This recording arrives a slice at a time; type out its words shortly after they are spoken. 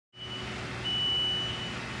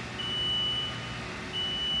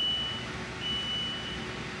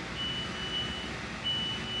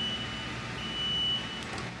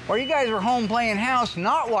While you guys were home playing house,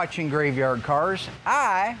 not watching Graveyard Cars,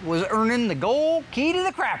 I was earning the gold key to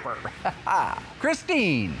the crapper.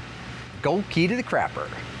 Christine, gold key to the crapper.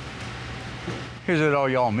 Here's what all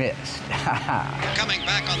y'all missed. Coming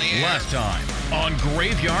back on the air. Last time on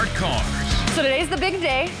Graveyard Cars. So today's the big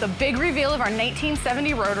day, the big reveal of our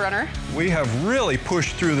 1970 Roadrunner. We have really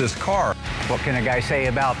pushed through this car. What can a guy say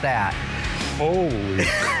about that? Holy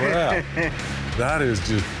crap. That is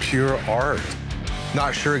just pure art.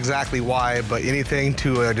 Not sure exactly why, but anything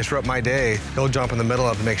to disrupt my day, he'll jump in the middle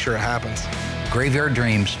of to make sure it happens. Graveyard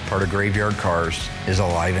Dreams, part of Graveyard Cars, is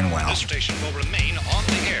alive and well. The station will remain on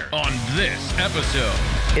the air. On this episode.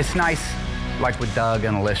 It's nice, like with Doug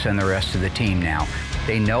and Allysa and the rest of the team now.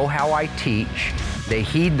 They know how I teach, they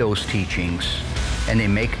heed those teachings, and they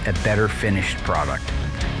make a better finished product.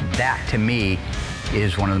 That, to me,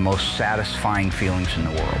 is one of the most satisfying feelings in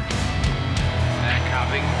the world. They're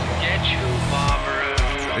coming to get you, Barbara.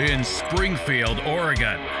 In Springfield,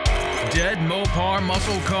 Oregon, dead Mopar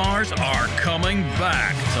muscle cars are coming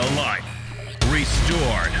back to life.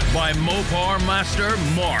 Restored by Mopar master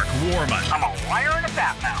Mark Warman. I'm a liar and a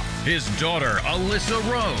fat mouth. His daughter, Alyssa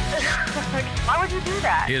Rose. Why would you do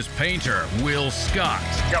that? His painter, Will Scott.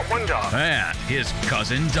 Got one job. And his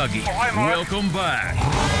cousin, Dougie. Oh, hi, Mark. Welcome back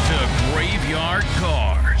to Graveyard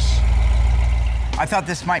Cars. I thought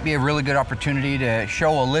this might be a really good opportunity to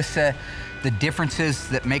show Alyssa the differences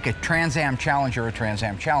that make a Trans Am Challenger a Trans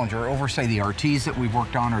Am Challenger over, say, the RTs that we've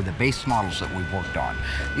worked on or the base models that we've worked on.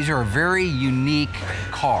 These are a very unique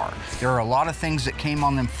car. There are a lot of things that came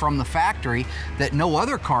on them from the factory that no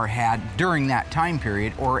other car had during that time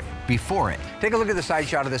period or before it. Take a look at the side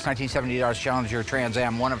shot of this 1970 Dodge Challenger Trans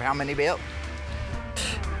Am, one of how many built?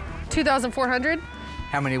 2,400,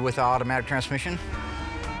 How many with automatic transmission?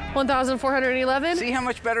 1,411. See how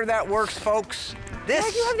much better that works, folks? This.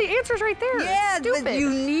 Yeah, you have the answers right there. Yeah, Stupid. but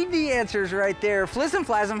you need the answers right there. Flism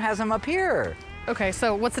has them up here. Okay,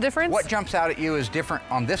 so what's the difference? What jumps out at you is different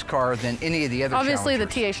on this car than any of the other Obviously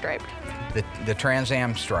Challengers? the TA striped. The Trans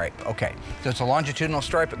Am stripe. Okay, so it's a longitudinal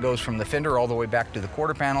stripe. It goes from the fender all the way back to the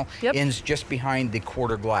quarter panel. Yep. Ends just behind the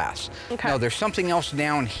quarter glass. Okay. Now there's something else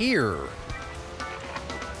down here.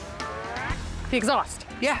 The exhaust.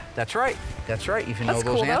 Yeah, that's right. That's right. If you know That's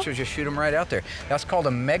those cool, though. answers, just shoot them right out there. That's called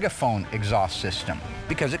a megaphone exhaust system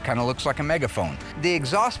because it kind of looks like a megaphone. The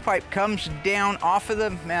exhaust pipe comes down off of the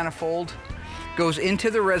manifold, goes into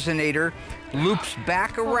the resonator, loops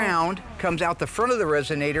back around, comes out the front of the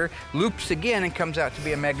resonator, loops again, and comes out to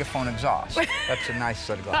be a megaphone exhaust. That's a nice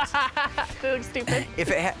set of glasses. They look stupid.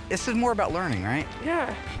 This is more about learning, right?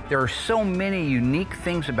 Yeah. There are so many unique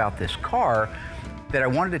things about this car that I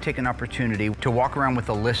wanted to take an opportunity to walk around with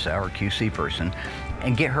Alyssa, our QC person,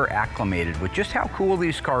 and get her acclimated with just how cool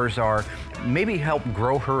these cars are, maybe help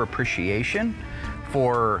grow her appreciation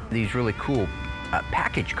for these really cool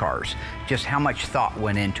package cars, just how much thought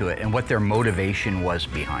went into it and what their motivation was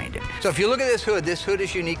behind it. So if you look at this hood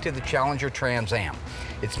is unique to the Challenger Trans Am.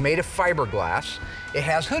 It's made of fiberglass. It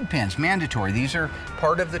has hood pins, mandatory. These are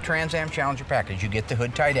part of the Trans Am Challenger package. You get the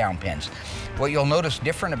hood tie-down pins. What you'll notice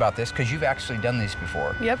different about this, because you've actually done these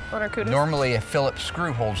before. Yep, on our Cudas. Normally a Phillips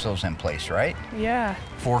screw holds those in place, right? Yeah.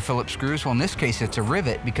 4 Phillips screws. Well, in this case, it's a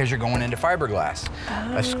rivet because you're going into fiberglass.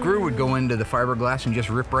 Oh. A screw would go into the fiberglass and just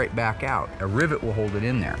rip right back out. A rivet will hold it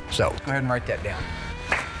in there. So go ahead and write that down.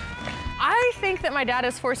 I think that my dad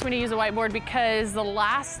has forced me to use a whiteboard because the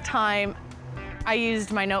last time I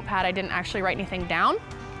used my notepad, I didn't actually write anything down.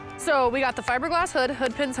 So we got the fiberglass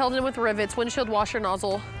hood pins held in with rivets, windshield washer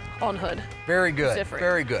nozzle on hood. Very good, Different.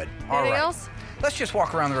 very good. All Anything right. else? Let's just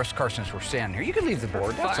walk around the rest of the car since we're standing here. You can leave the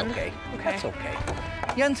board, that's fun. okay. Okay. That's okay.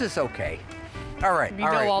 Jens is okay. All right, You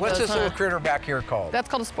all know right. all What's those, this little huh? critter back here called? That's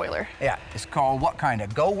called a spoiler, Yeah, it's called what kind? A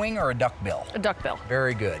gull wing or a duckbill? a duckbill.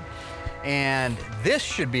 Very good. And this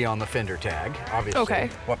should be on the fender tag, obviously. Okay.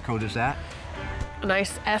 What code is that? A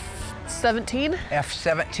nice F-17.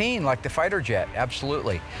 F-17, like the fighter jet,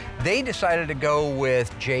 absolutely. They decided to go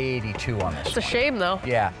with J82 on this It's a one. shame though.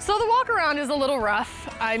 Yeah. So the walk around is a little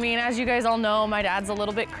rough. I mean, as you guys all know, my dad's a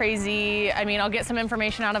little bit crazy. I mean, I'll get some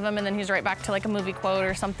information out of him and then he's right back to like a movie quote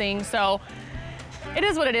or something. So it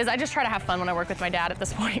is what it is. I just try to have fun when I work with my dad at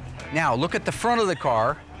this point. Now, look at the front of the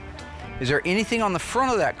car. Is there anything on the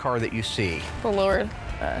front of that car that you see? The lower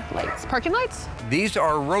lights. Parking lights? These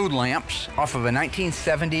are road lamps off of a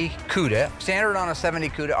 1970 Cuda. Standard on a 70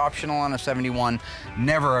 Cuda, optional on a 71,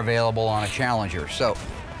 never available on a Challenger. So,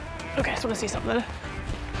 Okay, I just want to see something.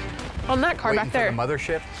 On that car waiting back there. for the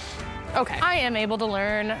mothership. Okay. I am able to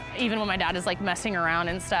learn even when my dad is like messing around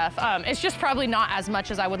and stuff. It's just probably not as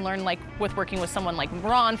much as I would learn like with working with someone like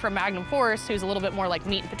Ron from Magnum Force, who's a little bit more like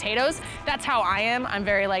meat and potatoes. That's how I am. I'm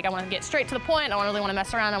very like, I want to get straight to the point. I don't really want to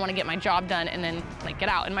mess around. I want to get my job done and then like get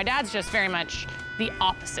out. And my dad's just very much the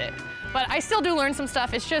opposite. But I still do learn some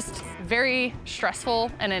stuff. It's just very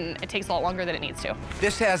stressful and then it takes a lot longer than it needs to.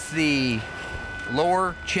 This has the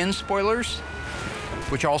lower chin spoilers,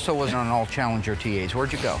 which also was on all Challenger TAs.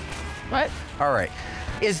 Where'd you go? What? All right.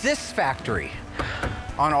 Is this factory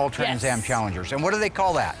on all Trans Am Challengers? And what do they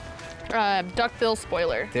call that? Duckbill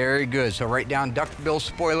spoiler. Very good. So write down duckbill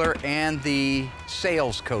spoiler and the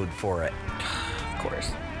sales code for it. Of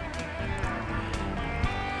course.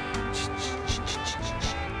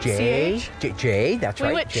 J. CH? J, that's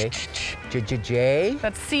right. J. J.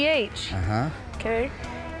 That's CH. Uh-huh. Okay.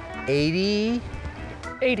 80.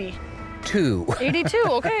 80. 82,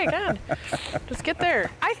 okay, good. Just get there.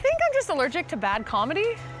 I think I'm just allergic to bad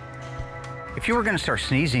comedy. If you were gonna start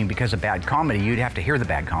sneezing because of bad comedy, you'd have to hear the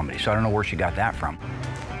bad comedy, so I don't know where she got that from.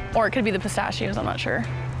 Or it could be the pistachios, I'm not sure.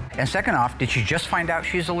 And second off, did she just find out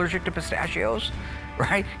she's allergic to pistachios?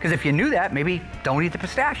 Right? Because if you knew that, maybe don't eat the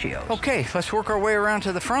pistachios. Okay, let's work our way around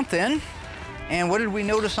to the front then. And what did we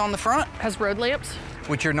notice on the front? Has road lamps.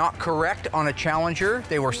 Which are not correct on a Challenger.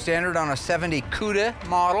 They were standard on a 70 CUDA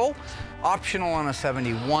model, optional on a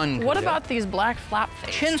 71 CUDA. What about these black flap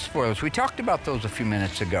things? Chin spoilers, we talked about those a few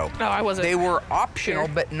minutes ago. No, I wasn't. They were optional,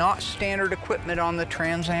 here. but not standard equipment on the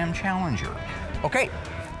Trans Am Challenger. Okay,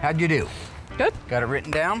 how'd you do? Good. Got it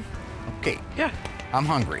written down? Okay. Yeah. I'm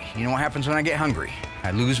hungry. You know what happens when I get hungry?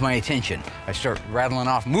 I lose my attention. I start rattling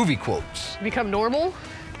off movie quotes. Become normal?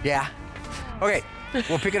 Yeah. Okay,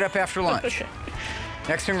 we'll pick it up after lunch. Okay.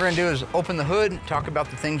 Next thing we're gonna do is open the hood, talk about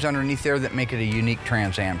the things underneath there that make it a unique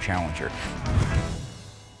Trans Am Challenger.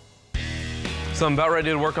 So I'm about ready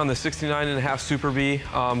to work on the 69.5 Super B,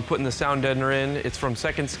 putting the sound deadener in. It's from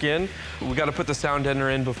Second Skin. We got to put the sound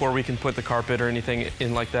deadener in before we can put the carpet or anything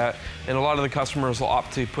in like that. And a lot of the customers will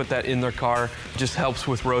opt to put that in their car. It just helps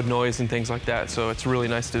with road noise and things like that. So it's really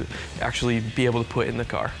nice to actually be able to put in the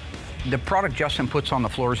car. The product Justin puts on the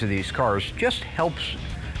floors of these cars just helps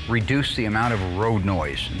reduce the amount of road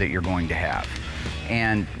noise that you're going to have.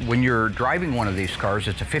 And when you're driving one of these cars,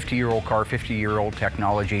 it's a 50-year-old car, 50-year-old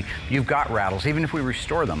technology, you've got rattles. Even if we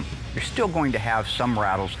restore them, you're still going to have some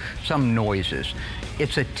rattles, some noises.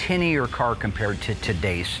 It's a 10-year car compared to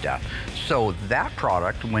today's stuff. So that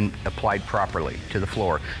product, when applied properly to the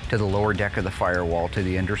floor, to the lower deck of the firewall, to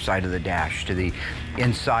the underside of the dash, to the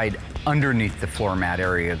inside underneath the floor mat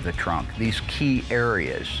area of the trunk, these key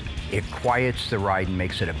areas, it quiets the ride and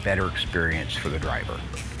makes it a better experience for the driver.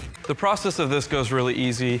 The process of this goes really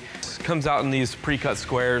easy. It comes out in these pre-cut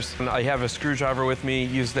squares. And I have a screwdriver with me,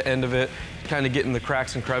 use the end of it, kind of get in the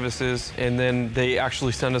cracks and crevices, and then they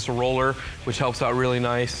actually send us a roller, which helps out really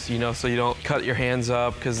nice, you know, so you don't cut your hands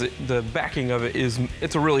up, because the backing of it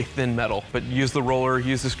it's a really thin metal. But use the roller,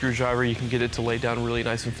 use the screwdriver, you can get it to lay down really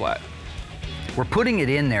nice and flat. We're putting it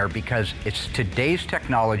in there because it's today's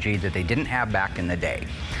technology that they didn't have back in the day.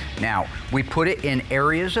 Now, we put it in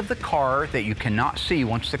areas of the car that you cannot see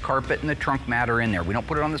once the carpet and the trunk mat are in there. We don't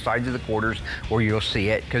put it on the sides of the quarters where you'll see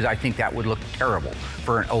it, because I think that would look terrible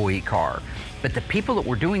for an OE car. But the people that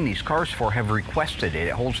we're doing these cars for have requested it.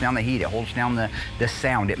 It holds down the heat, it holds down the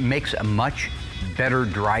sound. It makes a much better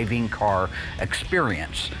driving car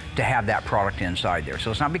experience to have that product inside there.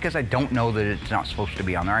 So it's not because I don't know that it's not supposed to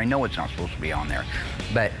be on there. I know it's not supposed to be on there.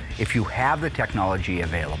 But if you have the technology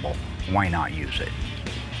available, why not use it?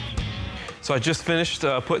 So I just finished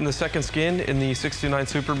putting the second skin in the 69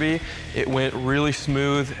 Super B. It went really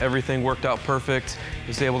smooth. Everything worked out perfect. I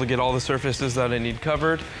was able to get all the surfaces that I need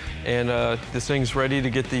covered. And this thing's ready to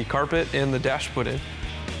get the carpet and the dash put in.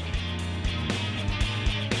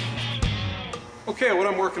 Okay, what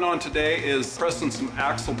I'm working on today is pressing some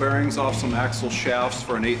axle bearings off some axle shafts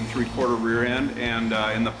for an 8 3/4 rear end. And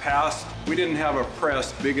in the past, we didn't have a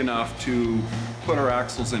press big enough to put our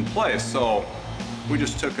axles in place. So we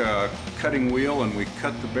just took a cutting wheel and we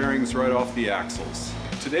cut the bearings right off the axles.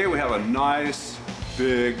 Today we have a nice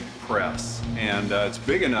big press, and it's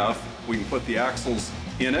big enough we can put the axles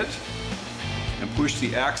in it and push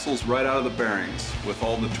the axles right out of the bearings with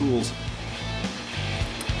all the tools.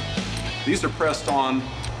 These are pressed on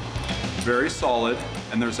very solid,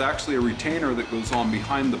 and there's actually a retainer that goes on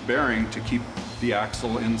behind the bearing to keep the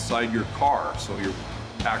axle inside your car, so your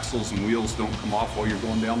axles and wheels don't come off while you're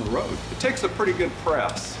going down the road. It takes a pretty good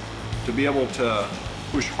press to be able to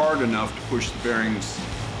push hard enough to push the bearings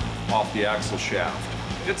off the axle shaft.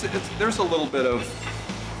 There's a little bit of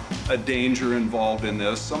a danger involved in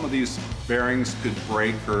this. Some of these bearings could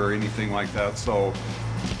break or anything like that, so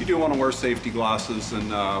you do want to wear safety glasses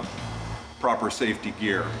and proper safety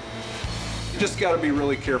gear. You just got to be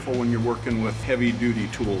really careful when you're working with heavy-duty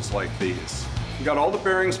tools like these. We got all the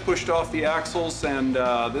bearings pushed off the axles, and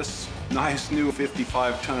this nice new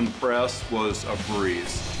 55-ton press was a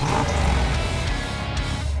breeze.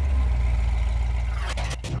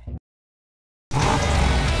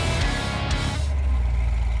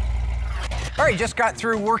 All right, just got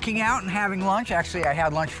through working out and having lunch. Actually, I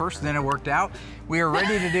had lunch first, and then I worked out. We are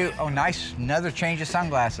ready to do, oh, nice, another change of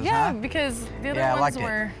sunglasses, Yeah, huh? because the other Yeah, I ones liked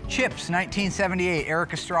were... it. Chips, 1978,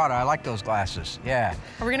 Eric Estrada. I like those glasses, yeah.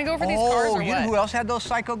 Are we gonna go for these cars or what? You know who else had those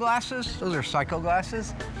Psycho glasses? Those are Psycho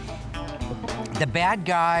glasses. The bad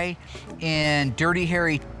guy in Dirty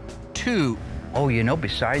Harry 2. Oh, you know,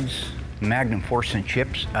 besides Magnum Force and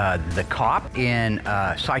Chips, the cop in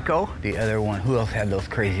Psycho, the other one, who else had those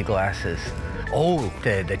crazy glasses? Oh,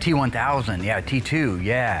 the T-1000, yeah, T2,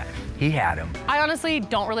 yeah, he had them. I honestly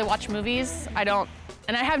don't really watch movies. I don't,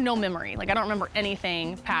 and I have no memory. Like, I don't remember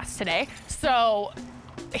anything past today. So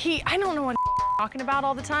I don't know what he's talking about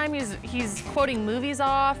all the time. He's quoting movies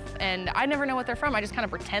off, and I never know what they're from. I just kind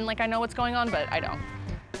of pretend like I know what's going on, but I don't.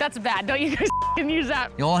 That's bad. Don't you guys use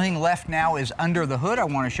that? The only thing left now is under the hood. I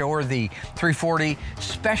want to show her the 340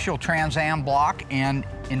 special Trans Am block and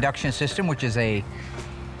induction system, which is a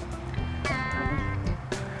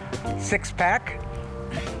 6-pack.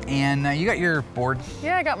 And you got your board.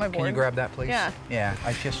 Yeah, I got my board. Can you grab that, please? Yeah. Yeah,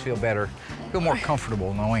 I just feel better. Feel more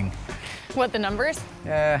comfortable knowing. What, the numbers?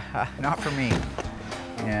 Not for me.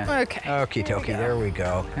 Yeah. Okay. Okie dokie, there we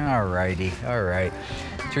go. All righty, all right.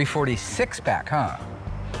 340 6-pack, huh?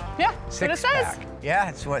 Yeah, that's what it says. Yeah,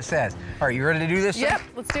 that's what it says. All right, you ready to do this? Yep, thing?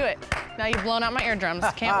 let's do it. Now you've blown out my eardrums.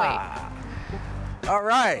 Can't wait. All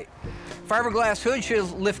right. Fiberglass hood should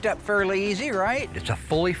lift up fairly easy, right? It's a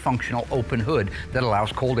fully functional open hood that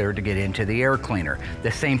allows cold air to get into the air cleaner.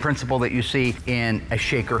 The same principle that you see in a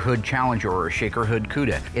Shaker Hood Challenger or a Shaker Hood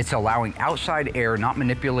Cuda. It's allowing outside air not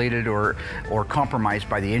manipulated or compromised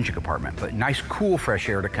by the engine compartment, but nice cool fresh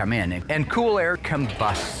air to come in. And cool air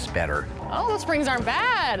combusts better. Oh, those springs aren't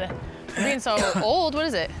bad. For being so old, what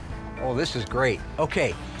is it? Oh, this is great.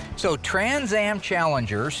 Okay, so Trans Am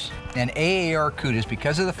Challengers and AAR Cudas,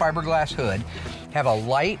 because of the fiberglass hood, have a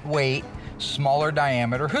lightweight, smaller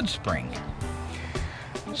diameter hood spring.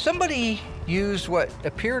 Somebody used what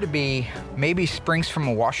appear to be maybe springs from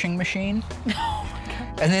a washing machine.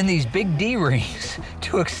 And then these big D-rings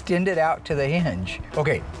to extend it out to the hinge.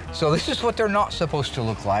 Okay, so this is what they're not supposed to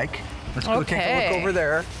look like. Let's go take a look over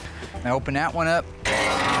there. Now open that one up.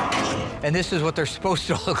 And this is what they're supposed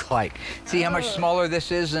to look like. See how much smaller this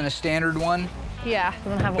is than a standard one? Yeah,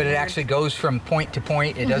 doesn't have a But it actually goes from point to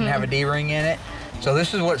point. It doesn't have a D-ring in it. So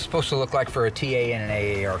this is what it's supposed to look like for a TA and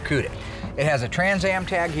an AAR Cuda. It has a Trans Am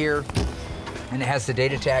tag here, and it has the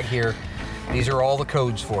data tag here. These are all the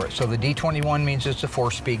codes for it. So the D21 means it's a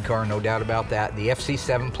 4-speed car, no doubt about that. The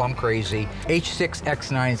FC7 Plum Crazy,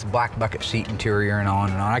 H6X9's black bucket seat interior, and on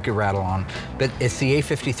and on. I could rattle on, but it's the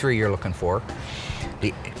A53 you're looking for.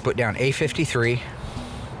 Put down A53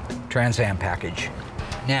 Trans Am package.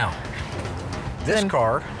 Now, this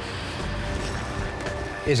car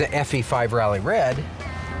is a FE5 Rally Red,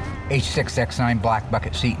 H6X9 black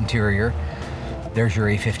bucket seat interior. There's your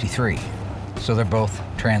A53. So they're both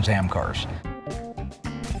Trans Am cars.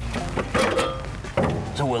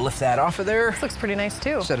 So we'll lift that off of there. This looks pretty nice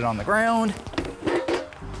too. Set it on the ground.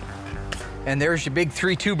 And there's your big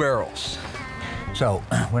 3.2 barrels. So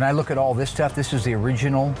when I look at all this stuff, this is the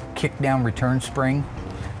original kick-down return spring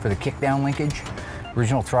for the kick-down linkage.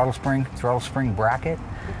 Original throttle spring bracket.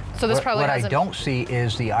 So this probably What I don't see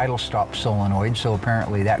is the idle stop solenoid, so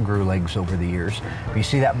apparently that grew legs over the years. But you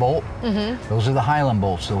see that bolt? Those are the Highland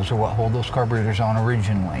bolts. Those are what hold those carburetors on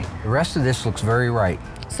originally. The rest of this looks very right.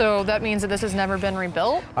 So that means that this has never been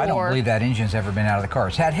rebuilt? I don't believe that engine's ever been out of the car.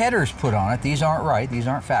 It's had headers put on it. These aren't right. These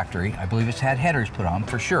aren't factory. I believe it's had headers put on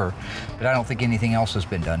for sure, but I don't think anything else has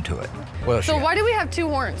been done to it. What else So why do we have two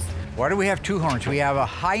horns? Why do we have two horns? We have a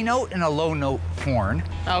high note and a low note horn.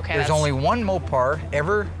 Okay. There's only one Mopar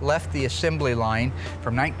ever left the assembly line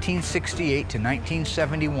from 1968 to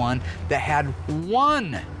 1971 that had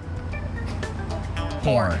one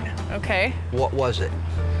horn. Okay. What was it?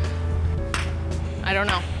 I don't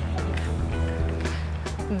know.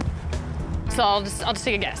 So I'll just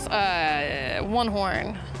take a guess. One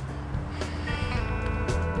horn.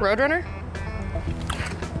 Roadrunner?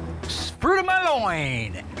 Fruit of my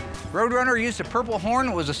loin. Roadrunner used a purple horn.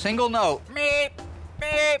 It was a single note. Meep,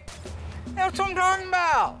 meep. That's what I'm talking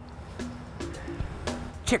about.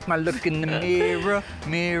 Check my look in the mirror,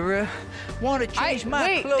 mirror. Wanna change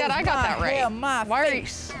my clothes, Dad, I got that right. hair, my Why are you-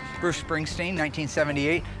 face. Bruce Springsteen,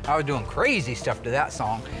 1978. I was doing crazy stuff to that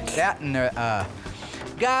song. That and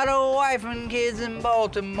got a wife and kids in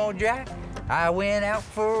Baltimore, Jack. I went out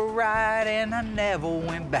for a ride and I never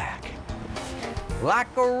went back.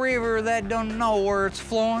 Like a river that don't know where it's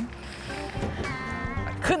flowing.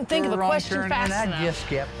 Couldn't think of a question fast and enough. I just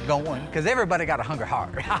kept going, because everybody got a hunger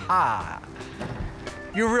heart. Ha ha.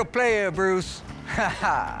 You're a real player, Bruce. Ha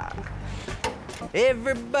ha.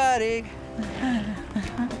 Everybody.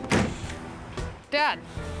 Dad,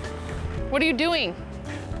 what are you doing?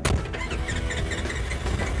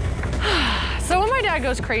 So when my dad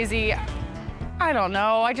goes crazy, I don't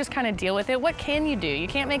know, I just kind of deal with it. What can you do? You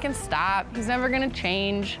can't make him stop. He's never gonna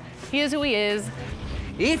change. He is who he is.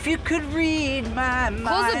 If you could read my mind,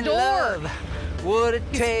 Close the door. love, would it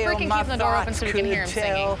He's tell freaking my keeping the door open thoughts so we can could hear him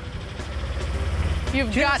tell. singing.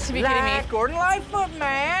 You've got Just to be kidding me. like Gordon Lightfoot,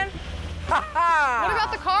 man. Ha ha. What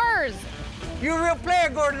about the cars? You're a real player,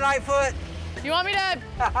 Gordon Lightfoot. You want me to?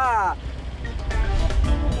 Ha ha.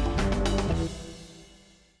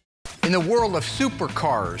 In the world of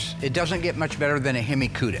supercars, it doesn't get much better than a Hemi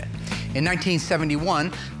Cuda. In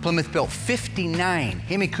 1971, Plymouth built 59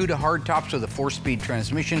 Hemi Cuda hardtops with a 4-speed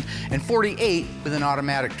transmission and 48 with an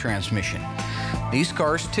automatic transmission. These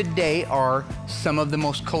cars today are some of the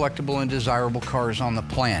most collectible and desirable cars on the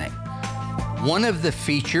planet. One of the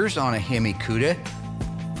features on a Hemi Cuda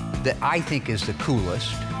that I think is the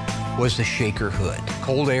coolest was the shaker hood,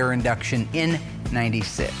 cold air induction in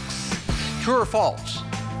 '96. True or false?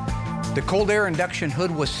 The cold air induction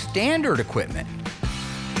hood was standard equipment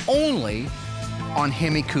only on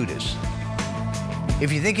Hemi Cudas.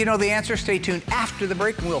 If you think you know the answer, stay tuned after the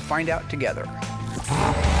break and we'll find out together.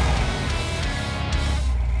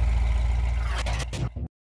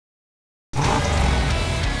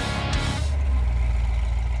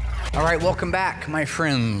 All right, welcome back, my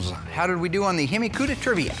friends. How did we do on the Hemi Cuda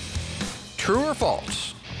trivia? True or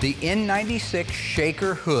false? The N96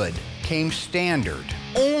 shaker hood came standard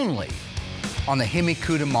only on the Hemi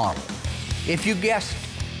Cuda model. If you guessed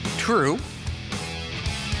true,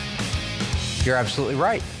 you're absolutely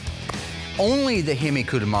right. Only the Hemi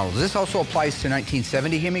Cuda models. This also applies to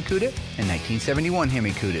 1970 Hemi Cuda and 1971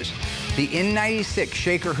 Hemi Cudas. The N96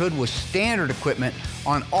 shaker hood was standard equipment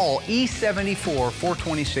on all E74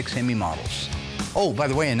 426 Hemi models. Oh, by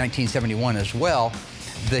the way, in 1971 as well,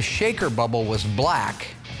 the shaker bubble was black.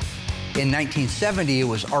 In 1970, it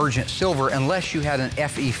was argent silver, unless you had an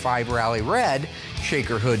FE5 Rally Red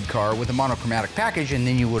shaker hood car with a monochromatic package, and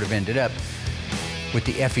then you would have ended up with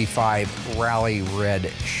the FE5 Rally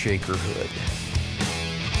Red shaker hood.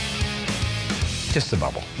 Just the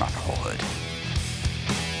bubble, not the whole hood.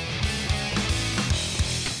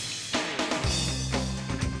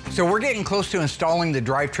 So we're getting close to installing the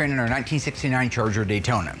drivetrain in our 1969 Charger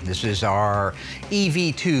Daytona. This is our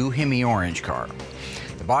EV2 Hemi Orange car.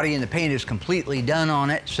 The body and the paint is completely done on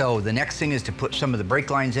it, so the next thing is to put some of the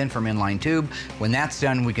brake lines in from inline tube. When that's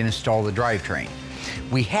done, we can install the drivetrain.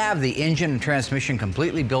 We have the engine and transmission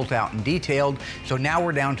completely built out and detailed, so now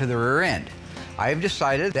we're down to the rear end. I have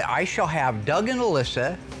decided that I shall have Doug and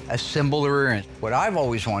Alyssa assemble the rear end. What I've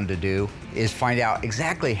always wanted to do is find out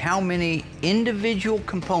exactly how many individual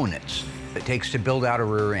components it takes to build out a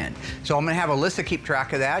rear end. So I'm gonna have Alyssa keep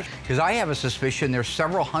track of that, because I have a suspicion there's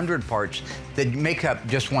several hundred parts that make up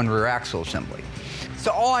just one rear axle assembly.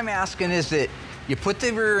 So all I'm asking is that you put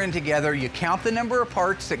the rear end together, you count the number of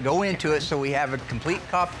parts that go into it, so we have a complete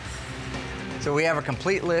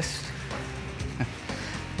list.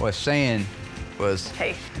 What I was saying was,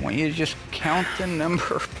 Hey. I want you to just count the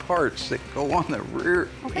number of parts that go on the rear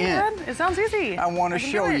Okay, end. Dad, it sounds easy. I want to can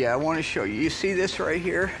show do it. you. I want to show you. You see this right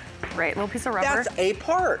here? Right, little piece of rubber. That's a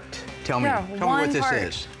part. Tell me what this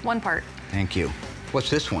is. One part. Thank you. What's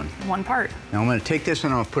this one? One part. Now I'm going to take this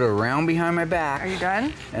and I'm going to put it around behind my back. Are you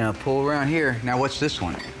done? And I'll pull around here. Now what's this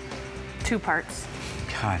one? 2 parts.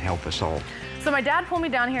 God help us all. So my dad pulled me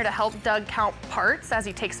down here to help Doug count parts as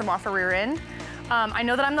he takes them off a rear end. I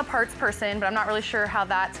know that I'm the parts person, but I'm not really sure how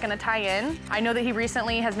that's gonna tie in. I know that he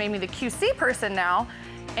recently has made me the QC person now,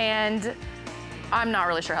 and I'm not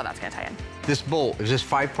really sure how that's gonna tie in. This bolt, is this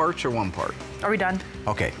 5 parts or 1 part? Are we done?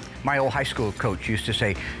 Okay. My old high school coach used to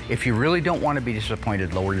say, if you really don't want to be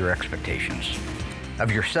disappointed, lower your expectations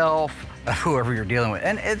of yourself, of whoever you're dealing with.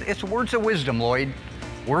 And it's words of wisdom, Lloyd.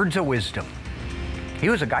 Words of wisdom. He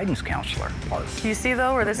was a guidance counselor. Do you see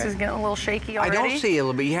though where this is getting a little shaky already? I don't see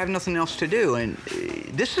it, but you have nothing else to do. And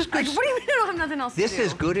this is good. Like, what do you mean I don't have nothing else to do? This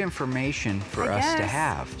is good information for us to guess.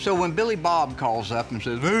 have. So when Billy Bob calls up and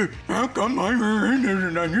says, hey, how come my rear end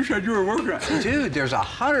isn't done? You said you were working on it. Dude, there's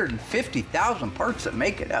 150,000 parts that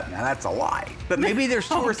make it up. Now, that's a lie. But maybe there's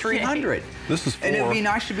 200 or 300. This is 4. And it'd be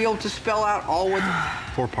nice to be able to spell out all with...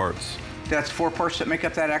 4 parts. That's 4 parts that make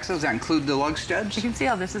up that axle. Does that include the lug studs? You can see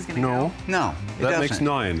how this is going to go. No, it That doesn't. makes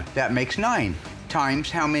 9. That makes 9.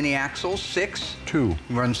 Times how many axles? 6? 2.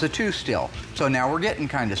 Runs the 2 still. So now we're getting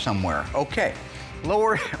kind of somewhere. Okay.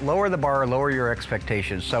 Lower the bar, lower your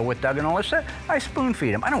expectations. So with Doug and Allysa, I spoon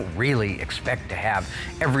feed them. I don't really expect to have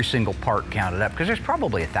every single part counted up because there's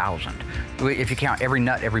probably 1,000. If you count every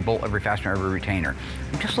nut, every bolt, every fastener, every retainer.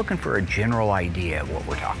 I'm just looking for a general idea of what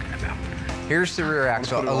we're talking about. Here's the rear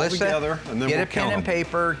axle. Put it all Allysa, together, and then get we'll a pen count and them.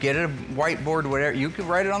 paper, get a whiteboard, whatever. You can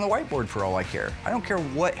write it on the whiteboard for all I care. I don't care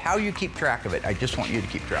how you keep track of it. I just want you to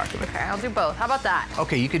keep track of it. Okay, I'll do both. How about that?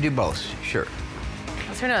 Okay, you could do both, sure.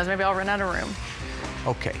 Because who knows, maybe I'll run out of room.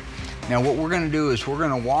 Okay. Now what we're gonna do is we're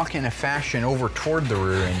gonna walk in a fashion over toward the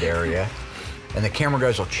rear end area, and the camera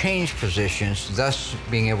guys will change positions, thus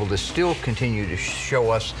being able to still continue to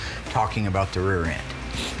show us talking about the rear end.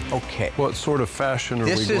 Okay. What sort of fashion are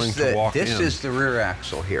we going to walk in? This is the rear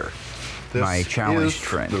axle here. My challenged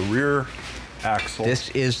friend. The rear axle. This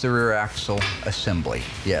is the rear axle assembly,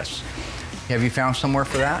 yes. Have you found somewhere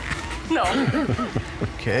for that? No.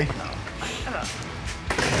 Okay.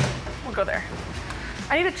 We'll go there.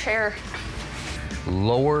 I need a chair.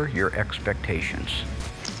 Lower your expectations.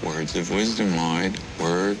 Words of wisdom, Lloyd.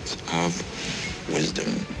 Words of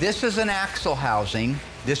wisdom. This is an axle housing.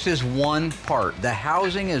 This is one part. The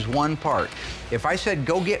housing is one part. If I said,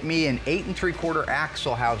 go get me an 8 3/4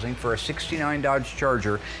 axle housing for a '69 Dodge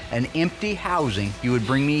Charger, an empty housing, you would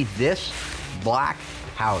bring me this black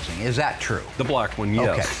housing. Is that true? The black one,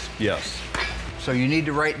 yes. Okay. Yes. So you need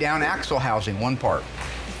to write down axle housing, one part.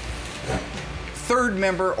 Third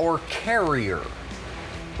member or carrier.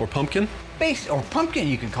 Or pumpkin? Or pumpkin,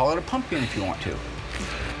 you can call it a pumpkin if you want to.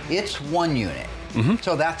 It's one unit.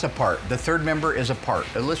 So that's a part. The third member is a part.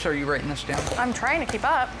 Allysa, are you writing this down? I'm trying to keep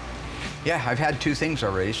up. Yeah, I've had 2 things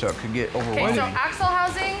already, so it could get overwhelming. Okay, so axle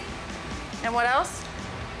housing, and what else?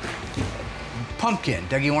 Pumpkin.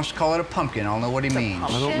 Dougie wants to call it a pumpkin. I don't know what he means.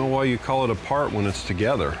 I don't know why you call it a part when it's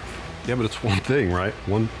together. Yeah, but it's one thing, right?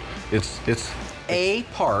 It's a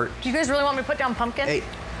part. Do you guys really want me to put down pumpkin?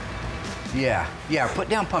 Yeah, put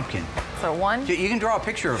down pumpkin. So 1. You can draw a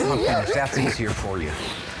picture of pumpkin if that's easier for you.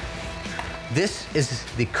 This is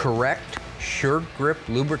the correct Sure Grip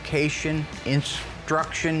lubrication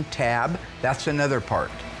instruction tab. That's another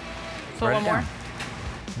part. So Write one it down. more.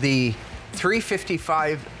 The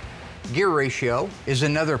 355 gear ratio is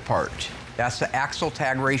another part. That's the axle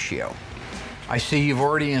tag ratio. I see you've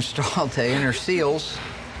already installed the inner seals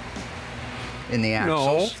in the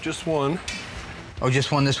axles. No, just one. Oh,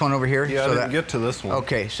 just one, this one over here? Yeah, I didn't get to this one.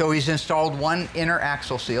 Okay, so he's installed one inner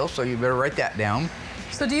axle seal, so you better write that down.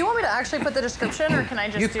 So do you want me to actually put the description, or can I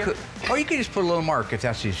just do... Or you could just put a little mark if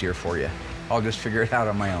that's easier for you. I'll just figure it out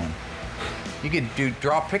on my own. You could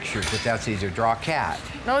draw pictures if that's easier. Draw a cat.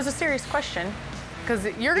 No, it's a serious question, because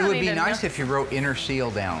you're going to need to... It would be nice if you wrote inner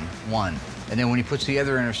seal down, one, and then when he puts the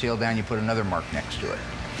other inner seal down, you put another mark next to it.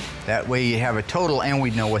 That way you have a total and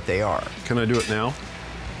we'd know what they are. Can I do it now?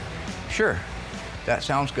 Sure. That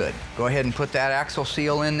sounds good. Go ahead and put that axle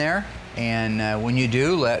seal in there. And when you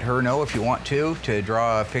do, let her know if you want to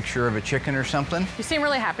draw a picture of a chicken or something. You seem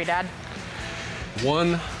really happy, Dad.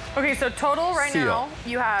 One. Okay, so total right seal. now,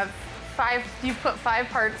 you have 5, you've put 5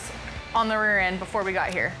 parts on the rear end before we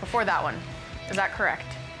got here, before that one. Is that correct?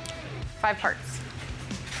 5 parts.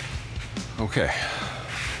 Okay.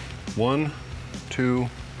 1, 2,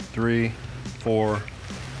 3, 4,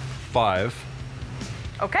 5.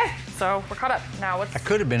 Okay, so we're caught up. Now what's... I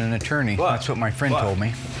could have been an attorney. That's what my friend told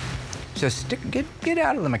me. Just get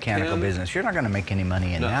out of the mechanical business. You're not going to make any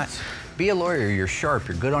money in that. Be a lawyer. You're sharp.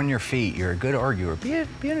 You're good on your feet. You're a good arguer. Be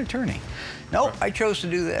an attorney. Nope, I chose to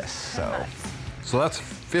do this. So that's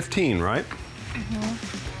 15, right?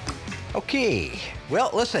 Okay.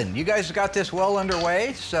 Well, listen, you guys got this well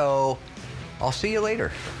underway, so I'll see you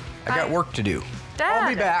later. I got work to do. Dad, I'll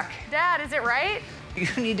be back. Dad, is it right? You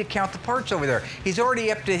need to count the parts over there. He's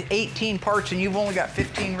already up to 18 parts, and you've only got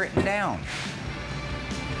 15 written down.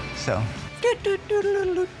 So. All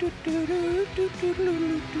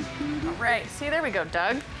right, see, there we go,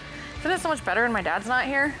 Doug. Isn't it so much better when my dad's not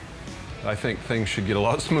here? I think things should get a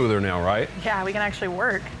lot smoother now, right? Yeah, we can actually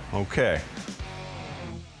work. Okay.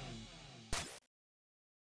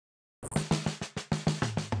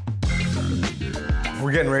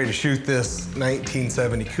 We're getting ready to shoot this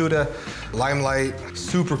 1970 Cuda. Limelight,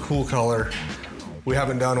 super cool color. We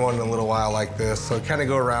haven't done one in a little while like this, so kind of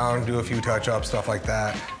go around, do a few touch-ups, stuff like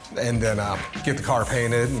that, and then get the car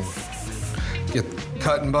painted and get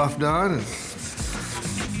cut and buff done and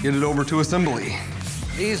get it over to assembly.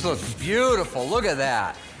 These look beautiful. Look at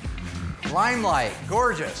that. Limelight,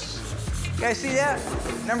 gorgeous. You guys see that?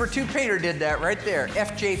 Number 2 painter did that right there.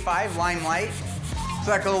 FJ5 Limelight. It's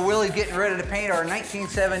like a little Willie's getting ready to paint our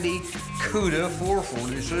 1970 Cuda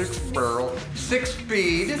 446 barrel,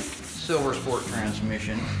 6-speed, silver sport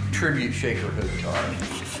transmission, tribute shaker hood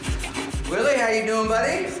car. Willie, how you doing,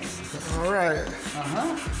 buddy? All right.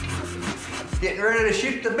 Getting ready to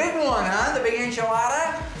shoot the big one, huh? The big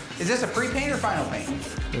enchilada? Is this a pre-paint or final paint?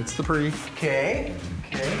 It's the pre. Okay.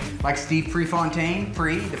 Like Steve Prefontaine,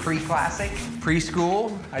 the pre-classic,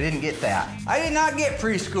 preschool. I didn't get that. I did not get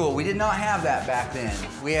preschool. We did not have that back then.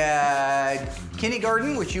 We had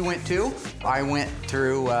kindergarten, which you went to. I went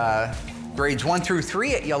through grades 1 through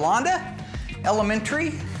 3 at Yolanda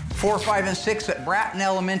Elementary, 4, 5, and 6 at Bratton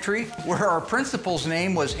Elementary, where our principal's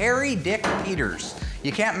name was Harry Dick Peters.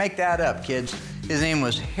 You can't make that up, kids. His name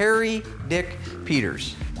was Harry Dick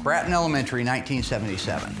Peters. Bratton Elementary,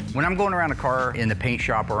 1977. When I'm going around a car in the paint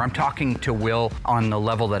shop or I'm talking to Will on the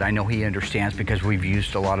level that I know he understands because we've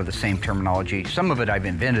used a lot of the same terminology, some of it I've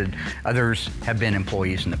invented, others have been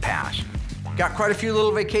employees in the past. Got quite a few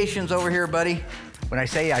little vacations over here, buddy. When I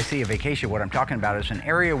say I see a vacation, what I'm talking about is an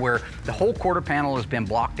area where the whole quarter panel has been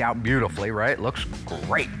blocked out beautifully, right? It looks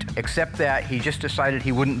great, except that he just decided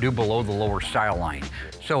he wouldn't do below the lower style line.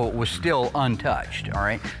 So it was still untouched, all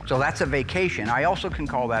right? So that's a vacation. I also can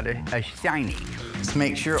call that a shiny. Let's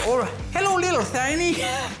make sure, oh, hello little shiny.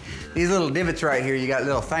 These little divots right here, you got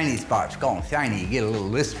little shiny spots. Call them shiny, you get a little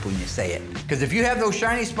lisp when you say it. Because if you have those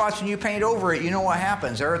shiny spots and you paint over it, you know what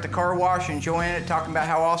happens. They're at the car wash enjoying it, talking about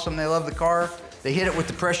how awesome they love the car. They hit it with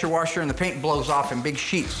the pressure washer and the paint blows off in big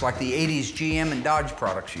sheets like the 80s GM and Dodge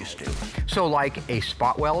products used to. So like a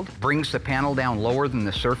spot weld brings the panel down lower than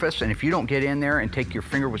the surface, and if you don't get in there and take your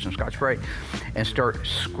finger with some Scotch-Brite and start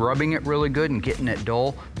scrubbing it really good and getting it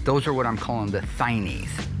dull, those are what I'm calling the thinies.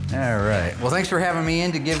 All right, well thanks for having me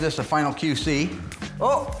in to give this a final QC.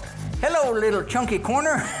 Oh, hello little chunky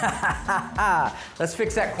corner. Let's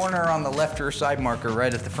fix that corner on the left rear side marker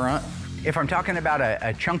right at the front. If I'm talking about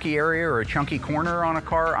a chunky area or a chunky corner on a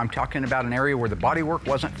car, I'm talking about an area where the bodywork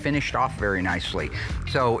wasn't finished off very nicely.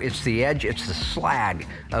 So it's the edge, it's the slag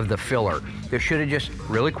of the filler that should have just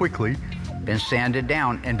really quickly been sanded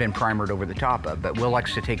down and been primered over the top of. But Will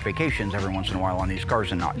likes to take vacations every once in a while on these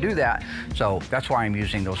cars and not do that. So that's why I'm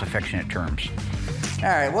using those affectionate terms. All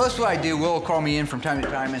right, well, that's what I do. Will call me in from time to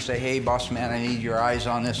time and say, hey, boss man, I need your eyes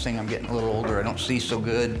on this thing. I'm getting a little older. I don't see so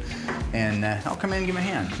good. And I'll come in and give him a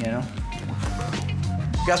hand, you know.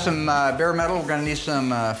 Got some bare metal. We're gonna need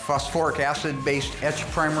some phosphoric acid-based etch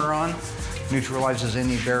primer on. Neutralizes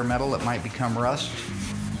any bare metal that might become rust.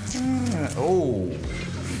 Oh,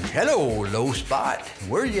 hello, low spot.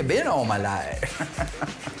 Where you been all my life?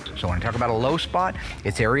 So when I talk about a low spot,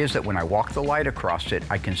 it's areas that when I walk the light across it,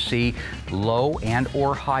 I can see low and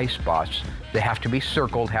or high spots that have to be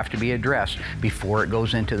circled, have to be addressed before it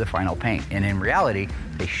goes into the final paint. And in reality,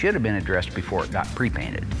 they should have been addressed before it got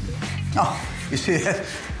pre-painted. Oh, you see that?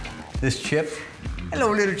 This chip?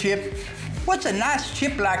 Hello, little chip. What's a nice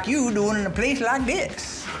chip like you doing in a place like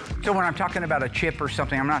this? So when I'm talking about a chip or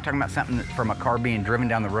something, I'm not talking about something from a car being driven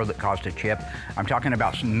down the road that caused a chip. I'm talking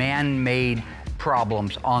about some man-made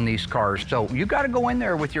problems on these cars. So you got to go in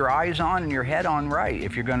there with your eyes on and your head on right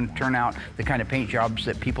if you're going to turn out the kind of paint jobs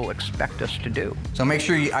that people expect us to do. So make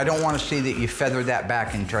sure I don't want to see that you feather that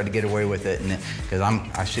back and try to get away with it, because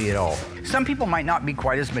I see it all. Some people might not be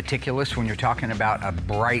quite as meticulous when you're talking about a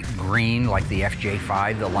bright green like the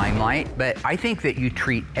FJ5, the Limelight, but I think that you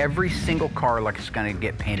treat every single car like it's going to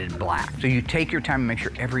get painted black. So you take your time and make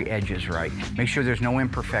sure every edge is right. Make sure there's no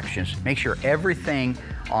imperfections. Make sure everything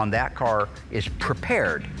on that car is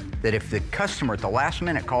prepared, that if the customer at the last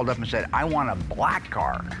minute called up and said, I want a black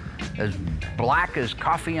car, as black as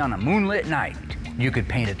coffee on a moonlit night, you could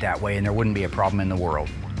paint it that way and there wouldn't be a problem in the world.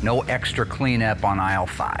 No extra cleanup on aisle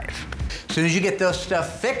 5. As soon as you get those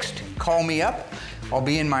stuff fixed, call me up. I'll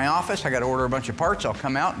be in my office. I got to order a bunch of parts. I'll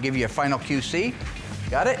come out and give you a final QC.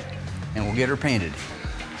 Got it? And we'll get her painted.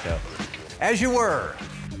 So, as you were.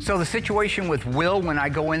 So the situation with Will, when I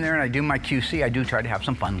go in there and I do my QC, I do try to have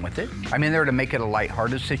some fun with it. I'm in there to make it a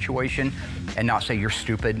lighthearted situation and not say, you're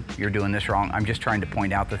stupid, you're doing this wrong. I'm just trying to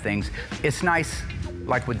point out the things. It's nice,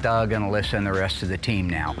 like with Doug and Allysa and the rest of the team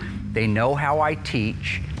now. They know how I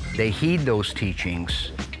teach, they heed those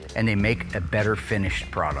teachings, and they make a better finished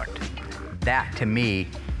product. That, to me,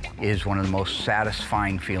 is one of the most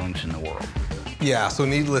satisfying feelings in the world. Yeah, so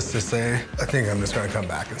needless to say, I think I'm just gonna come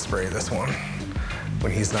back and spray this one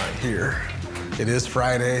when he's not here. It is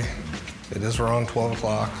Friday. It is around 12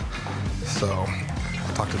 o'clock. So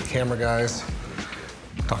I'll talk to the camera guys,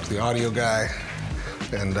 talk to the audio guy,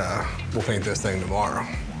 and we'll paint this thing tomorrow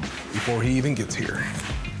before he even gets here.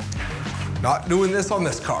 Not doing this on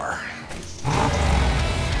this car.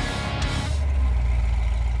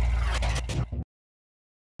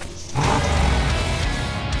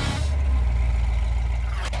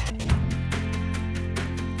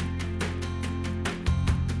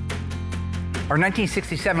 Our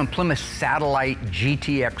 1967 Plymouth Satellite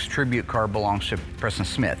GTX tribute car belongs to Preston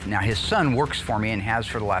Smith. Now, his son works for me and has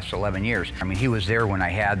for the last 11 years. I mean, he was there when I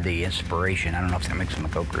had the inspiration. I don't know if that makes him a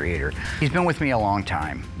co-creator. He's been with me a long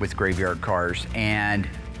time with Graveyard Cars, and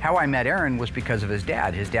how I met Aaron was because of his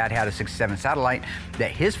dad. His dad had a 67 Satellite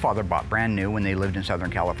that his father bought brand new when they lived in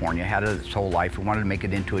Southern California, had it his whole life, and wanted to make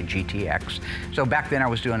it into a GTX. So back then I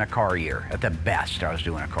was doing a car a year. At the best, I was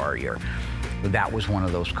doing a car a year. That was one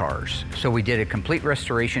of those cars. So we did a complete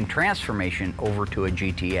restoration transformation over to a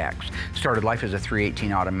GTX. Started life as a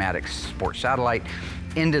 318 automatic sport satellite,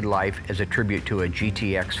 ended life as a tribute to a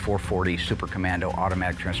GTX 440 Super Commando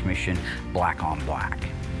automatic transmission, black on black.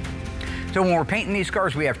 So when we're painting these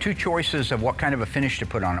cars, we have two choices of what kind of a finish to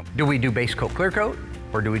put on it. Do we do base coat, clear coat,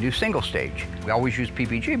 or do we do single stage? We always use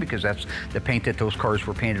PPG because that's the paint that those cars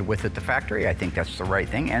were painted with at the factory. I think that's the right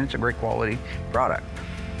thing, and it's a great quality product.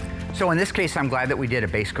 So in this case, I'm glad that we did a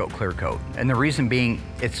base coat, clear coat. And the reason being,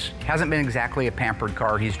 it hasn't been exactly a pampered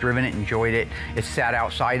car. He's driven it, enjoyed it. It's sat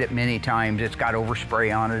outside it many times. It's got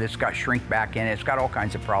overspray on it. It's got shrink back in it. It's got all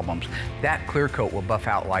kinds of problems. That clear coat will buff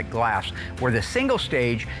out like glass, where the single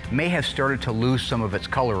stage may have started to lose some of its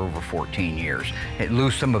color over 14 years. It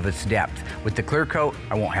lose some of its depth. With the clear coat,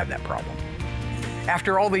 I won't have that problem.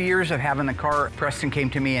 After all the years of having the car, Preston came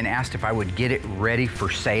to me and asked if I would get it ready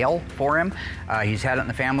for sale for him. He's had it in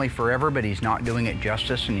the family forever, but he's not doing it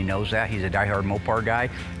justice, and he knows that. He's a diehard Mopar guy.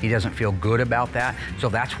 He doesn't feel good about that, so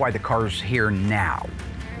that's why the car's here now.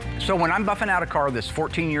 So when I'm buffing out a car that's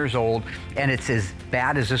 14 years old, and it's as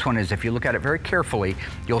bad as this one is, if you look at it very carefully,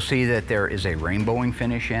 you'll see that there is a rainbowing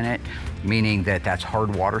finish in it, meaning that that's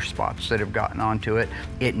hard water spots that have gotten onto it.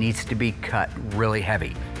 It needs to be cut really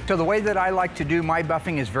heavy. So the way that I like to do my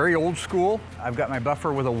buffing is very old school. I've got my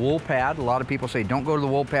buffer with a wool pad. A lot of people say don't go to the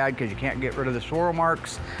wool pad because you can't get rid of the swirl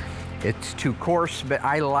marks. It's too coarse, but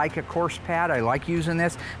I like a coarse pad. I like using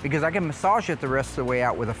this because I can massage it the rest of the way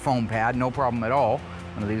out with a foam pad, no problem at all.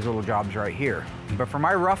 One of these little jobs right here. But for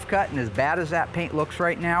my rough cut, and as bad as that paint looks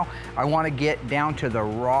right now, I want to get down to the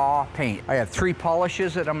raw paint. I have 3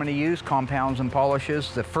 polishes that I'm going to use, compounds and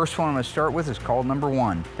polishes. The first one I'm going to start with is called number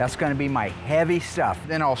 1. That's going to be my heavy stuff.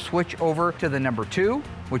 Then I'll switch over to the number 2,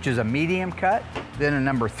 which is a medium cut. Then a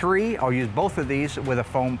number 3, I'll use both of these with a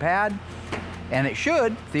foam pad. And it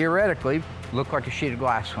should, theoretically, look like a sheet of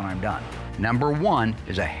glass when I'm done. Number 1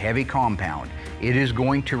 is a heavy compound. It is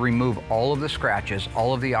going to remove all of the scratches,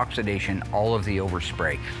 all of the oxidation, all of the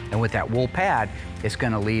overspray. And with that wool pad, it's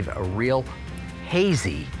going to leave a real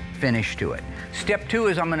hazy finish to it. Step 2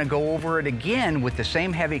 is I'm going to go over it again with the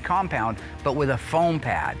same heavy compound, but with a foam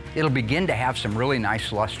pad. It'll begin to have some really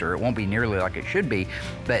nice luster. It won't be nearly like it should be,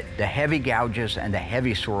 but the heavy gouges and the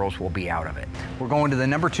heavy swirls will be out of it. We're going to the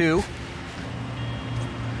number 2.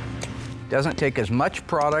 Doesn't take as much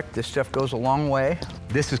product. This stuff goes a long way.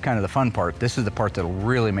 This is kind of the fun part. This is the part that'll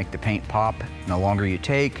really make the paint pop. And the longer you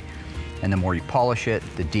take and the more you polish it,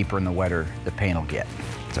 the deeper and the wetter the paint will get.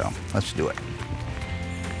 So let's do it.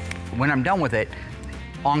 When I'm done with it,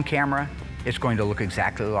 on camera, it's going to look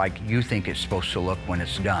exactly like you think it's supposed to look when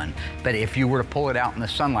it's done. But if you were to pull it out in the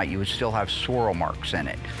sunlight, you would still have swirl marks in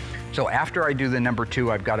it. So after I do the number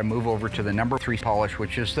 2, I've got to move over to the number 3 polish,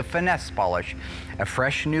 which is the finesse polish, a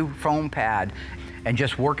fresh new foam pad, and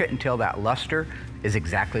just work it until that luster is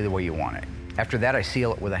exactly the way you want it. After that, I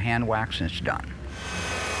seal it with a hand wax and it's done.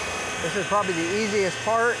 This is probably the easiest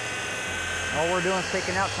part. All we're doing is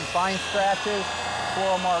taking out some fine scratches,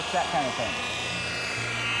 swirl marks, that kind of thing.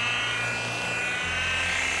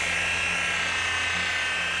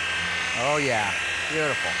 Oh yeah,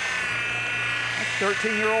 beautiful. That's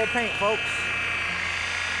 13-year-old paint, folks.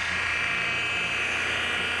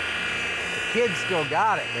 The kids still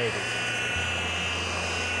got it, baby.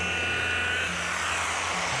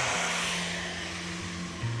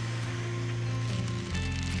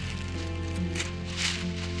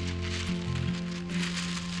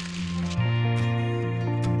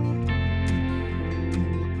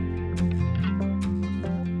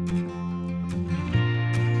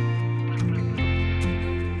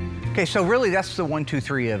 Okay, so really that's the 1, 2,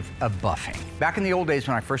 3 of buffing. Back in the old days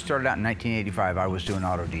when I first started out in 1985, I was doing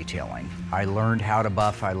auto detailing. I learned how to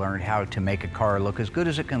buff, I learned how to make a car look as good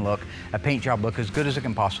as it can look, a paint job look as good as it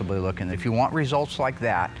can possibly look, and if you want results like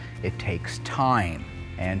that, it takes time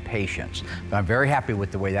and patience. But I'm very happy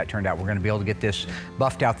with the way that turned out. We're gonna be able to get this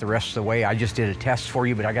buffed out the rest of the way. I just did a test for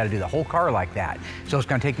you, but I gotta do the whole car like that. So it's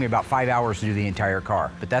gonna take me about 5 hours to do the entire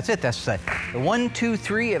car. But that's it, that's the 1, 2,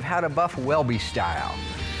 3 of how to buff Welby style.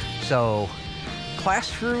 So,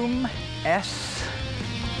 classroom S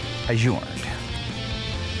adjourned.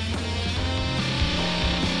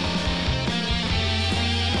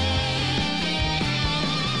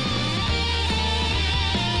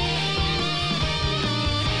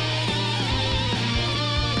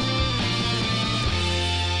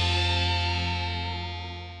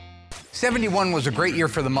 '71 was a great year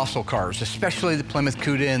for the muscle cars, especially the Plymouth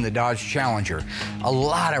Cuda and the Dodge Challenger. A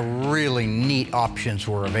lot of really neat options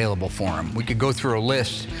were available for them. We could go through a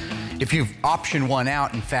list. If you've optioned one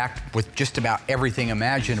out, in fact, with just about everything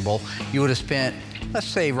imaginable, you would have spent, let's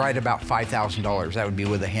say, right about $5,000. That would be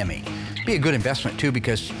with a Hemi. Be a good investment too,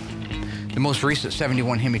 because the most recent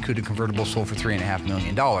 '71 Hemi Cuda convertible sold for $3.5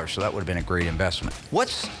 million, so that would have been a great investment. What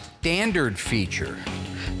standard feature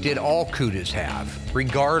did all Cudas have,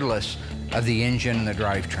 regardless of the engine and the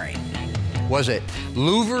drivetrain? Was it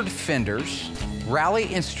louvered fenders, rally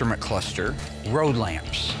instrument cluster, road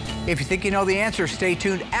lamps? If you think you know the answer, stay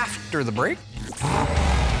tuned after the break.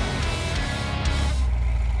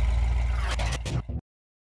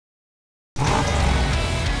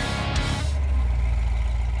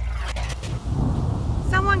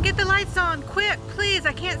 Someone get the lights on, quick, please,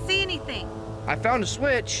 I can't see anything. I found a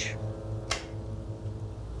switch.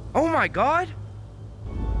 Oh my God.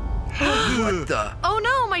 What the? Oh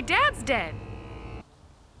no, my dad's dead.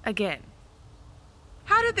 Again.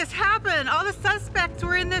 How did this happen? All the suspects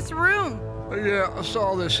were in this room. Yeah, I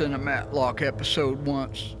saw this in a Matlock episode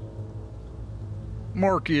once.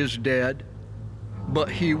 Mark is dead, but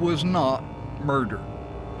he was not murdered.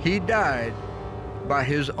 He died by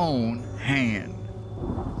his own hand.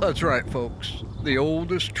 That's right, folks. The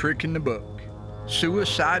oldest trick in the book.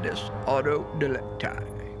 Suicidus auto delicti.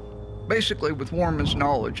 Basically, with Warman's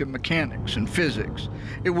knowledge of mechanics and physics,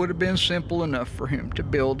 it would have been simple enough for him to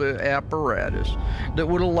build an apparatus that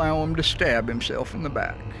would allow him to stab himself in the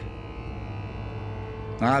back.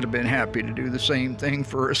 I'd have been happy to do the same thing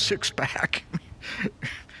for a six-pack.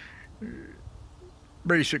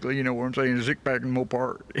 Basically, you know what I'm saying, a six-pack and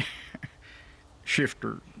Mopar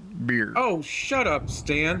shifter beer. Oh, shut up,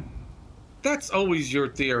 Stan. That's always your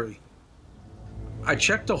theory. I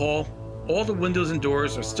checked the hall. All the windows and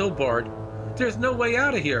doors are still barred. There's no way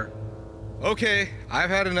out of here. Okay,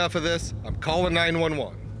 I've had enough of this. I'm calling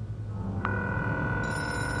 911.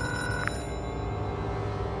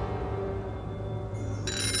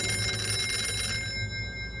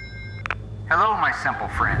 Hello, my simple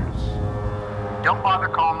friends. Don't bother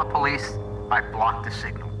calling the police. I've blocked the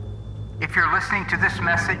signal. If you're listening to this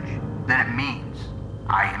message, then it means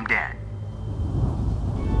I am dead.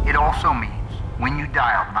 It also means when you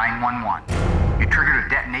dialed 911, you triggered a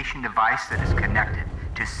detonation device that is connected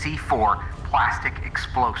to C4 plastic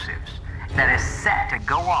explosives that is set to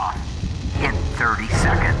go off in 30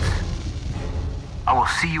 seconds. I will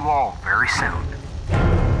see you all very soon.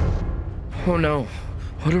 Oh no,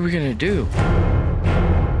 what are we gonna do?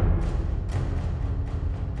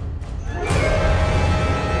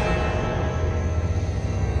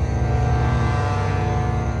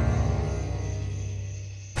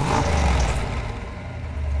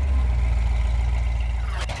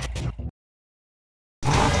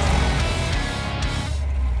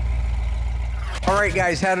 All right,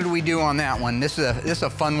 guys, how did we do on that one? This is a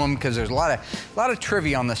fun one because there's a lot of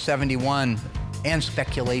trivia on the '71 and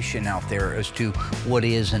speculation out there as to what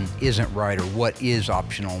is and isn't right, or what is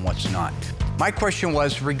optional and what's not. My question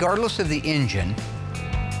was, regardless of the engine,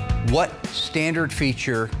 what standard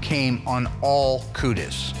feature came on all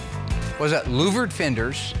Cudas? Was it louvered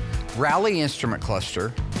fenders, rally instrument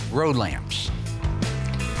cluster, road lamps?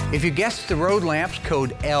 If you guessed the road lamps,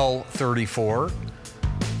 code L34,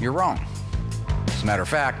 you're wrong. As a matter of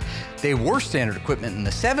fact, they were standard equipment in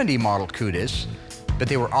the '70 model Cudas, but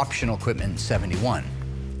they were optional equipment in '71.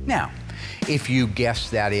 Now, if you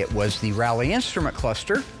guessed that it was the rally instrument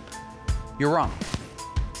cluster, you're wrong.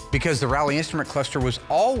 Because the rally instrument cluster was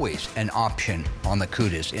always an option on the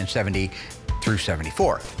Cudas in '70 through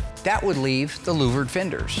 '74. That would leave the louvered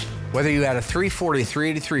fenders. Whether you had a 340,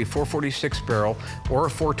 383, 446 barrel, or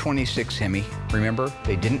a 426 Hemi, remember,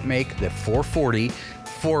 they didn't make the 440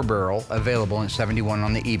 4-barrel available in '71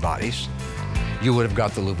 on the E-bodies, you would have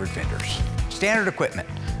got the louvered fenders. Standard equipment,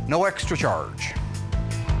 no extra charge.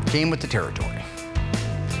 Came with the territory.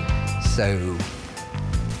 So.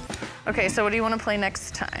 Okay, so what do you want to play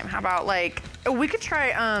next time? How about like, oh, we could try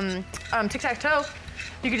tic-tac-toe.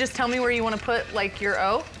 You could just tell me where you want to put like your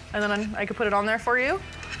O, and then I could put it on there for you.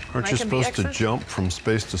 Aren't you supposed to jump from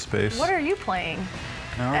space to space? What are you playing?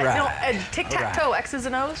 All right. No, tic-tac-toe, X's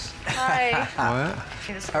and O's. Hi. What?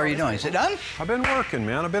 How are you doing? Is it done? I've been working,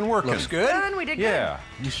 man. I've been working. Looks good. Done. We did good. Yeah.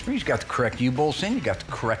 You've got the correct U-bolts in. You got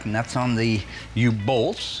the correct nuts on the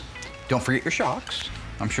U-bolts. Don't forget your shocks.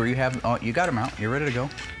 I'm sure you have. Oh, you got them out. You're ready to go.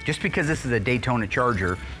 Just because this is a Daytona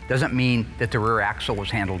Charger doesn't mean that the rear axle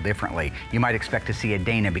was handled differently. You might expect to see a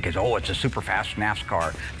Dana because, oh, it's a super fast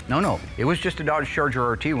NASCAR. No, it was just a Dodge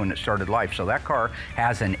Charger RT when it started life. So that car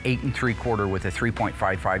has an 8 3/4 with a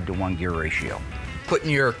 3.55 to 1 gear ratio.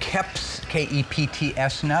 Putting your KEPS,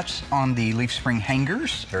 K-E-P-T-S nuts on the leaf spring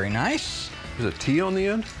hangers. Very nice. Is it T on the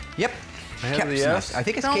end? Yep. I have the S. I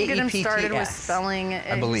think it's Don't K-E-P-T-S. get him started with spelling.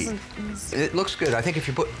 I believe. It looks good. I think if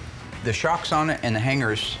you put the shocks on it and the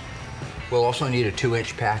hangers, we'll also need a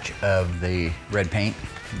 2-inch patch of the red paint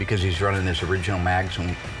because he's running his original mags.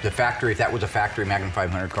 And the factory, if that was a factory Magnum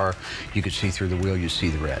 500 car, you could see through the wheel, you'd see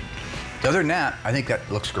the red. Other than that, I think that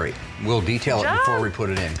looks great. We'll detail it before we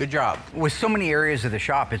put it in. Good job. With so many areas of the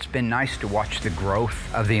shop, it's been nice to watch the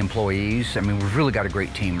growth of the employees. I mean, we've really got a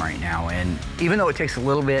great team right now. And even though it takes a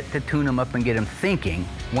little bit to tune them up and get them thinking,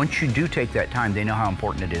 once you do take that time, they know how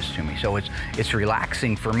important it is to me. So it's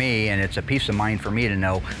relaxing for me, and it's a peace of mind for me to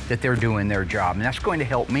know that they're doing their job. And that's going to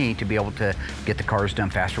help me to be able to get the cars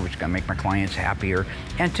done faster, which is going to make my clients happier,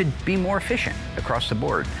 and to be more efficient across the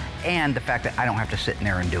board. And the fact that I don't have to sit in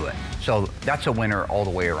there and do it. So that's a winner all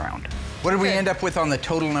the way around. What did we end up with on the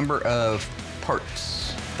total number of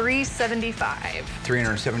parts? 375.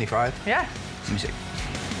 375? Yeah. Let me see.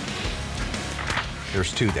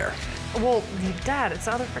 There's 2 there. Well, Dad, it's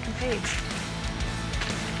the other freaking page.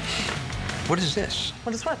 What is this?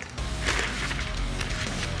 What is what?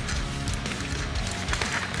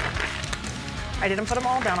 I didn't put them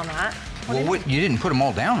all down on that. You didn't put them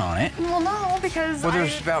all down on it. Well, no, because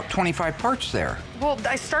there's about 25 parts there. Well,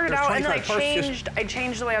 I started out and then I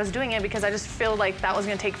changed the way I was doing it because I just feel like that was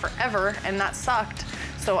gonna take forever and that sucked.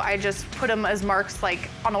 So I just put them as marks like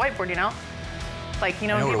on the whiteboard, you know? Like, you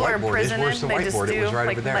know, when people are in prison, Where's the they just whiteboard? do, It was right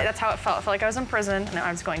like, over there. that's how it felt. I felt like I was in prison and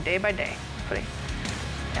I was going day by day.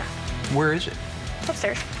 Yeah. Where is it? It's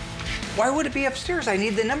upstairs. Why would it be upstairs? I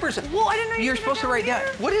need the numbers. Well, I didn't know you're supposed to write down.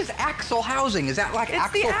 What is axle housing? Is that like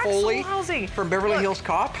Axel Foley housing from Beverly Hills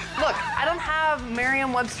Cop? Look, I don't have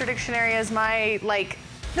Merriam-Webster dictionary as my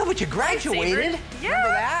No, but you graduated. Yeah. Remember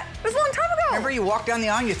that? It was a long time ago. Remember you walked down the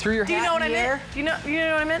aisle and you threw your hat in the air? Do you know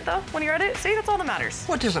what I meant though when you read it? See, that's all that matters.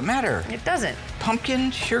 What does it matter? It doesn't.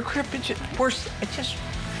 Pumpkin, sugarcrypt,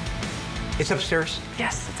 it's upstairs.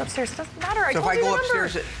 Yes, it's upstairs. It doesn't matter. So if I go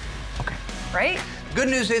upstairs, okay. Right? Good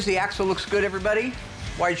news is the axle looks good, everybody.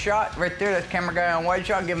 Wide shot right there. That's camera guy on wide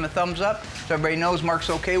shot. Give him a thumbs up so everybody knows Mark's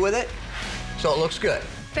okay with it. So it looks good.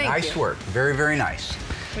 Thank you. Nice work. Very, very nice.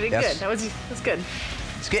 We did good. That's good.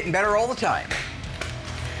 It's getting better all the time.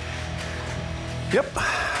 Yep.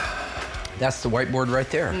 That's the whiteboard right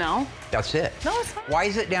there. No. That's it. No, it's not. Why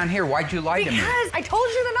is it down here? Why'd you lie to me? Because I told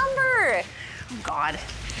you the number. Oh, God.